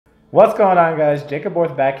What's going on, guys? Jacob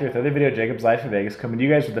Orth back here with another video, Jacob's Life in Vegas, coming to you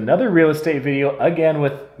guys with another real estate video, again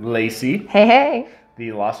with Laci. Hey.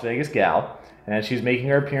 The Las Vegas gal. And she's making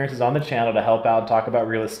her appearances on the channel to help out and talk about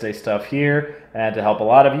real estate stuff here and to help a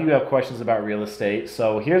lot of you who have questions about real estate.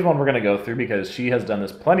 So here's one we're going to go through because she has done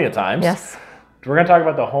this plenty of times. Yes. We're going to talk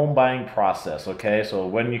about the home buying process, okay? So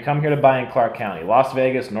when you come here to buy in Clark County, Las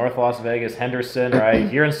Vegas, North Las Vegas, Henderson, right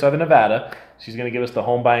here in Southern Nevada, she's going to give us the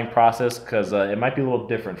home buying process because it might be a little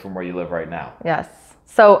different from where you live right now. Yes.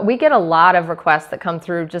 So we get a lot of requests that come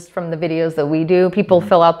through just from the videos that we do. People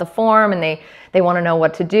fill out the form and they want to know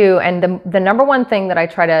what to do. And the number one thing that I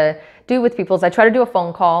try to do with people is I try to do a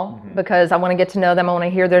phone call because I want to get to know them. I want to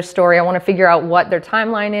hear their story. I want to figure out what their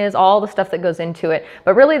timeline is, all the stuff that goes into it.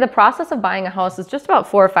 But really the process of buying a house is just about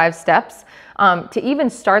 4 or 5 steps. To even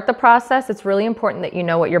start the process, it's really important that you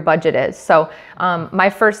know what your budget is. So my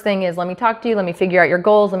first thing is, let me talk to you, let me figure out your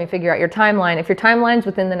goals, let me figure out your timeline. If your timeline's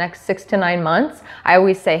within the next 6 to 9 months, I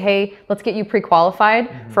always say, hey, let's get you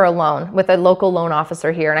pre-qualified for a loan with a local loan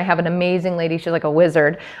officer here. And I have an amazing lady, she's like a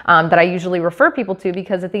wizard, that I usually refer people to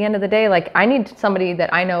because at the end of the day, like I need somebody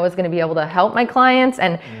that I know is going to be able to help my clients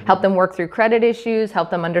and help them work through credit issues, help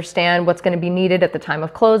them understand what's going to be needed at the time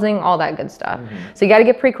of closing, all that good stuff. So you got to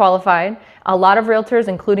get pre-qualified. A lot of realtors,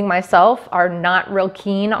 including myself, are not real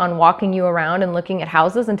keen on walking you around and looking at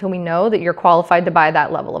houses until we know that you're qualified to buy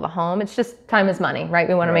that level of a home. It's just time is money, right?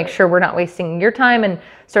 We want to make sure we're not wasting your time and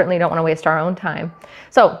certainly don't want to waste our own time.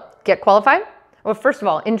 So get qualified. Well, first of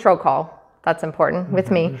all, intro call. That's important with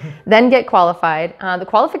me. Then get qualified. The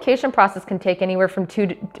qualification process can take anywhere from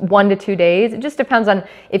 1 to 2 days. It just depends on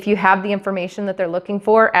if you have the information that they're looking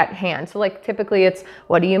for at hand. So like typically it's,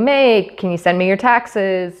 what do you make? Can you send me your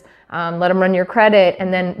taxes? Let them run your credit.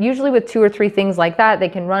 And then usually with 2 or 3 things like that, they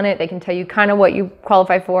can run it. They can tell you kind of what you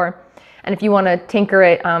qualify for. And if you want to tinker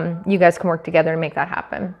it, you guys can work together and make that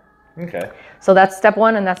happen. Okay. So that's step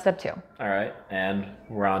 1 and that's step 2. All right. And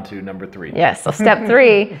we're on to number 3. Yes. So step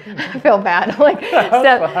 3, I feel bad. Like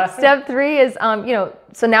step 3 is,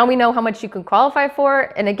 so now we know how much you can qualify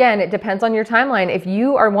for. And again, it depends on your timeline. If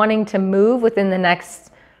you are wanting to move within the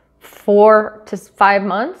next 4 to 5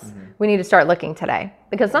 months, we need to start looking today.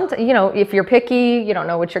 Because sometimes, if you're picky, you don't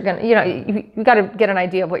know what you're going to, you got to get an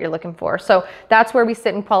idea of what you're looking for. So that's where we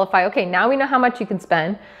sit and qualify. Okay, now we know how much you can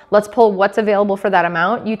spend. Let's pull what's available for that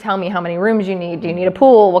amount. You tell me how many rooms you need. Do you need a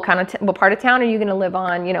pool? What part of town are you going to live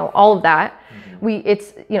on? All of that.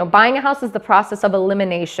 Buying a house is the process of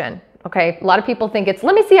elimination. Okay, a lot of people think it's,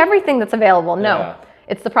 let me see everything that's available. No. Yeah.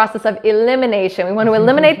 It's the process of elimination. We want to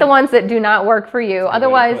eliminate the ones that do not work for you.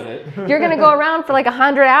 Otherwise, you're going to go around for like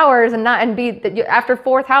 100 hours and be after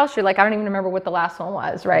 4th house, you're like, I don't even remember what the last one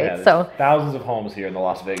was, right? Yeah, so thousands of homes here in the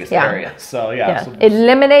Las Vegas area. So So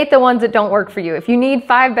eliminate the ones that don't work for you. If you need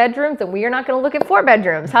 5 bedrooms, then we are not going to look at 4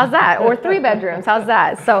 bedrooms. How's that? Or 3 bedrooms. How's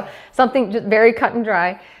that? So something just very cut and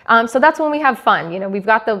dry. So that's when we have fun. We've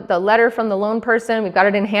got the letter from the loan person. We've got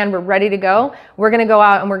it in hand. We're ready to go. We're going to go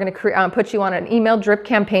out and we're going to put you on an email drip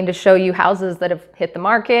campaign to show you houses that have hit the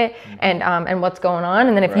market and what's going on.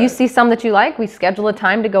 And then if you see some that you like, we schedule a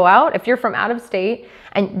time to go out. If you're from out of state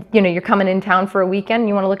and you're coming in town for a weekend and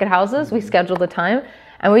you want to look at houses, we schedule the time.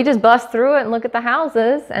 And we just bust through it and look at the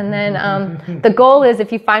houses. And then the goal is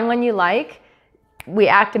if you find one you like, we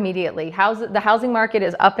act immediately. The housing market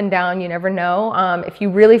is up and down. You never know. If you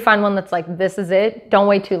really find one that's like, this is it, don't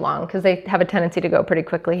wait too long because they have a tendency to go pretty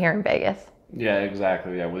quickly here in Vegas. Yeah,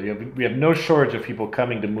 exactly. Yeah, we have no shortage of people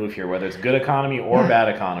coming to move here, whether it's good economy or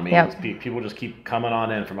bad economy. People just keep coming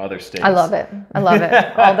on in from other states. I love it. I love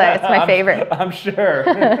it all day. It's my favorite. I'm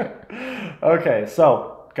sure. Okay,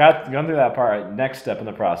 so gone through that part. Next step in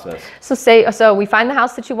the process. So we find the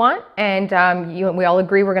house that you want, and we all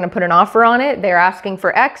agree we're going to put an offer on it. They're asking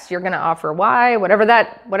for X, you're going to offer Y, whatever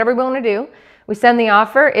we want to do. We send the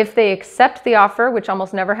offer. If they accept the offer, which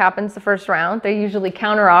almost never happens the first round, they usually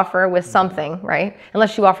counter offer with something, right?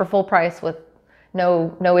 Unless you offer full price with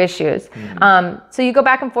no issues. So you go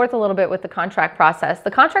back and forth a little bit with the contract process.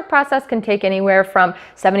 The contract process can take anywhere from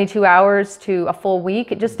 72 hours to a full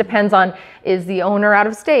week. It just depends on, is the owner out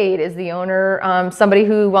of state? Is the owner somebody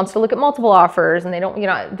who wants to look at multiple offers and they don't,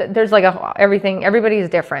 there's like everybody is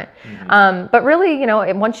different. But really,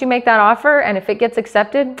 once you make that offer and if it gets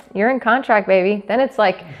accepted, you're in contract, baby. Then it's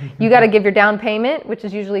like, you got to give your down payment, which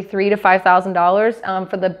is usually $3,000 to $5,000.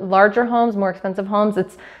 For the larger homes, more expensive homes,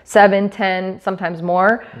 it's 7, 10, sometimes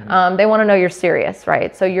more. They want to know you're serious,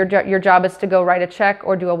 right? So your job is to go write a check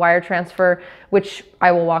or do a wire transfer, which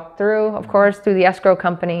I will walk through, of course, through the escrow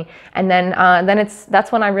company. And then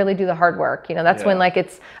that's when I really do the hard work. That's when like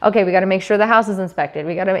it's, okay, we got to make sure the house is inspected.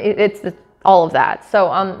 all of that.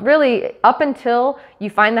 So really up until you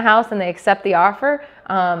find the house and they accept the offer,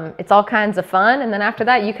 it's all kinds of fun. And then after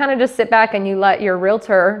that, you kind of just sit back and you let your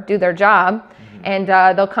realtor do their job, and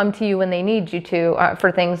they'll come to you when they need you to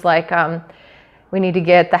for things like, we need to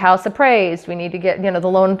get the house appraised. We need to get, the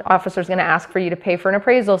loan officer is going to ask for you to pay for an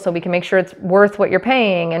appraisal so we can make sure it's worth what you're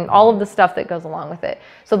paying, and all of the stuff that goes along with it.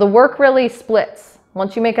 So the work really splits.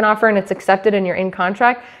 Once you make an offer and it's accepted and you're in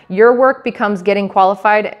contract, your work becomes getting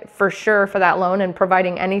qualified for sure for that loan and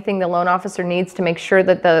providing anything the loan officer needs to make sure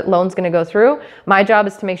that the loan's going to go through. My job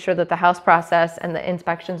is to make sure that the house process and the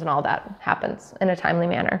inspections and all that happens in a timely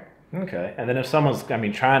manner. Okay. And then if someone's,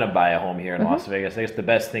 trying to buy a home here in Las Vegas, I guess the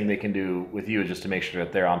best thing they can do with you is just to make sure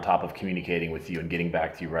that they're on top of communicating with you and getting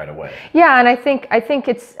back to you right away. Yeah, and I think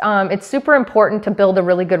it's super important to build a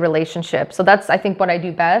really good relationship. So that's, I think, what I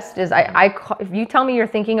do best is if you tell me you're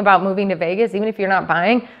thinking about moving to Vegas, even if you're not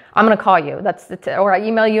buying, I'm going to call you. Or I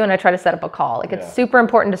email you and I try to set up a call. Like, it's super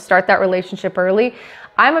important to start that relationship early.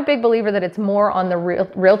 I'm a big believer that it's more on the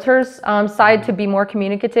realtor's side to be more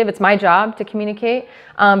communicative. It's my job to communicate.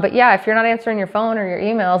 But yeah, if you're not answering your phone or your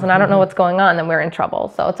emails and I don't know what's going on, then we're in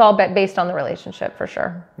trouble. So it's all based on the relationship for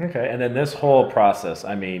sure. Okay. And then this whole process,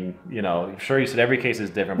 sure you said every case is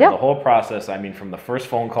different, but the whole process, from the first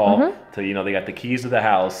phone call to, they got the keys to the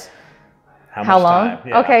house. How long? Time?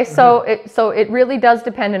 Yeah. Okay, so it really does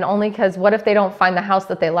depend, and only because what if they don't find the house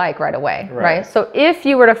that they like right away, right? So if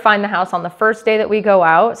you were to find the house on the first day that we go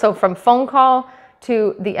out, so from phone call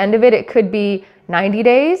to the end of it, it could be 90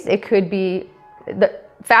 days. It could be, the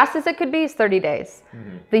fastest it could be is 30 days.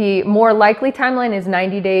 The more likely timeline is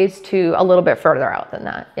 90 days to a little bit further out than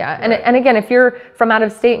that. Yeah, and again, if you're from out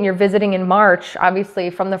of state and you're visiting in March, obviously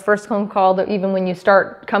from the first phone call to even when you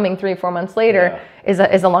start coming 3-4 months later, is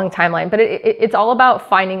a long timeline. But it's all about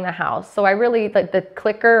finding the house. So I really, like, the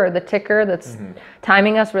clicker or the ticker that's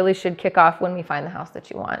timing us really should kick off when we find the house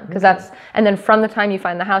that you want. Because and then from the time you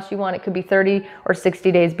find the house you want, it could be 30 or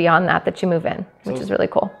 60 days beyond that you move in, which is really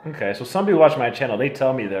cool. Okay, so some people watch my channel, they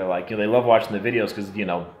tell me they're like, they love watching the videos because,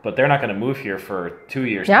 but they're not going to move here for 2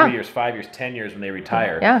 years, 3 years, 5 years, 10 years when they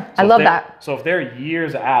retire. Yeah, so I love that. So if they're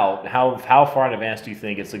years out, how far in advance do you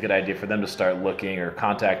think it's a good idea for them to start looking or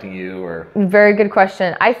contacting you? Or Very good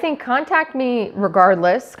question. I think contact me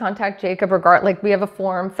regardless. Contact Jacob like, we have a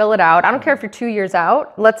form, fill it out. I don't care if you're 2 years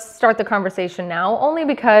out. Let's start the conversation now, only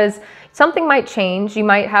because something might change. You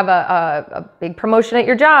might have a big promotion at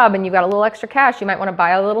your job and you got a little extra cash. You might want to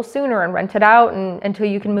buy a little sooner and rent it out until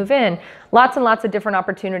you can move in. Lots and lots of different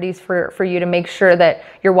opportunities for you to make sure that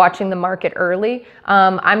you're watching the market early.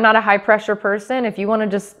 I'm not a high pressure person. If you want to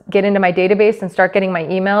just get into my database and start getting my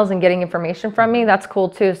emails and getting information from me, that's cool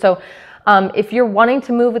too. So if you're wanting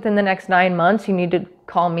to move within the next 9 months, you need to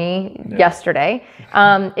call me yesterday.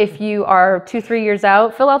 If you are 2-3 years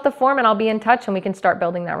out, fill out the form and I'll be in touch and we can start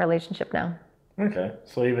building that relationship now. Okay,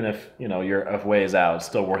 so even if you're a ways out, it's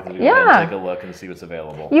still worth it to go ahead and take a look and see what's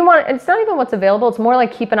available. It's not even what's available. It's more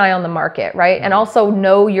like keep an eye on the market, right? And also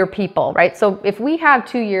know your people, right? So if we have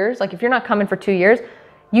 2 years, like if you're not coming for 2 years,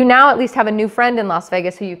 you now at least have a new friend in Las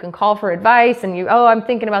Vegas who you can call for advice, and I'm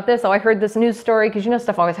thinking about this. I heard this news story, because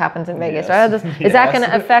stuff always happens in Vegas, right? Is that going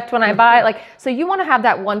to affect when I buy? So you want to have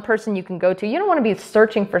that one person you can go to. You don't want to be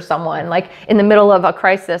searching for someone like in the middle of a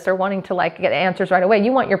crisis or wanting to get answers right away.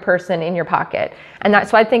 You want your person in your pocket. And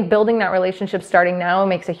so I think building that relationship starting now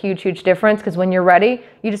makes a huge, huge difference, because when you're ready,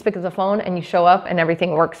 you just pick up the phone and you show up and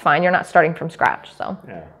everything works fine. You're not starting from scratch. So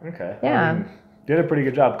yeah, okay. Yeah. You did a pretty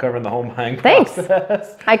good job covering the home buying process.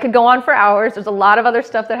 Thanks. I could go on for hours. There's a lot of other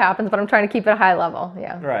stuff that happens, but I'm trying to keep it high level.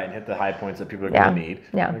 Yeah. Right, and hit the high points that people are going to need.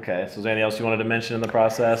 Yeah. Okay. So is there anything else you wanted to mention in the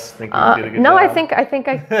process? Think you did a good no, job? I think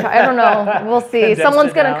I don't know. We'll see.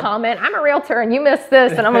 Someone's going to comment, I'm a realtor and you missed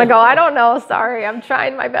this, and I'm going to go, I don't know. Sorry, I'm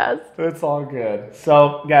trying my best. It's all good.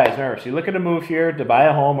 So guys, remember, if you're looking to move here to buy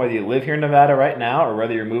a home, whether you live here in Nevada right now or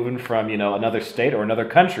whether you're moving from another state or another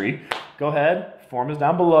country, go ahead. Form is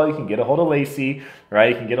down below. You can get a hold of Laci, right?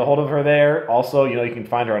 You can get a hold of her there. Also, you can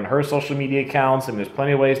find her on her social media accounts, and there's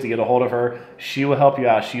plenty of ways to get a hold of her. She will help you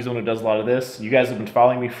out. She's the one who does a lot of this. You guys have been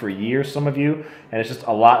following me for years, some of you, and it's just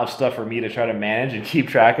a lot of stuff for me to try to manage and keep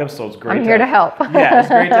track of, so it's great. I'm here to help. Yeah, it's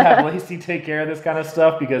great to have Laci take care of this kind of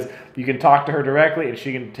stuff, because you can talk to her directly, and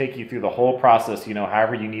she can take you through the whole process,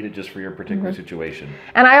 however you need it just for your particular situation.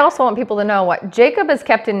 And I also want people to know what Jacob is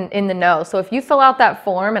kept in the know. So if you fill out that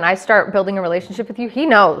form and I start building a relationship relationship with you. He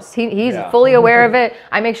knows. He's Yeah. fully aware of it.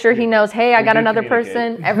 I make sure he knows, hey, I got do another communicate.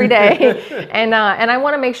 person every day. And I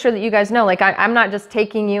want to make sure that you guys know, like, I'm not just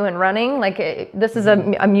taking you and running. Like, this is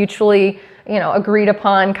a mutually, agreed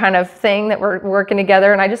upon kind of thing that we're working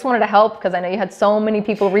together. And I just wanted to help because I know you had so many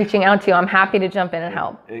people reaching out to you. I'm happy to jump in and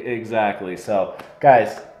help. Exactly. So,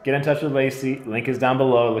 guys, get in touch with Laci. Link is down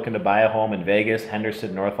below. Looking to buy a home in Vegas,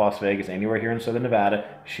 Henderson, North Las Vegas, anywhere here in Southern Nevada.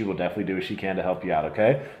 She will definitely do what she can to help you out,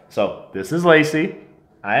 okay? So, this is Laci.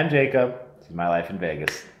 I am Jacob. This is My Life in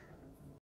Vegas.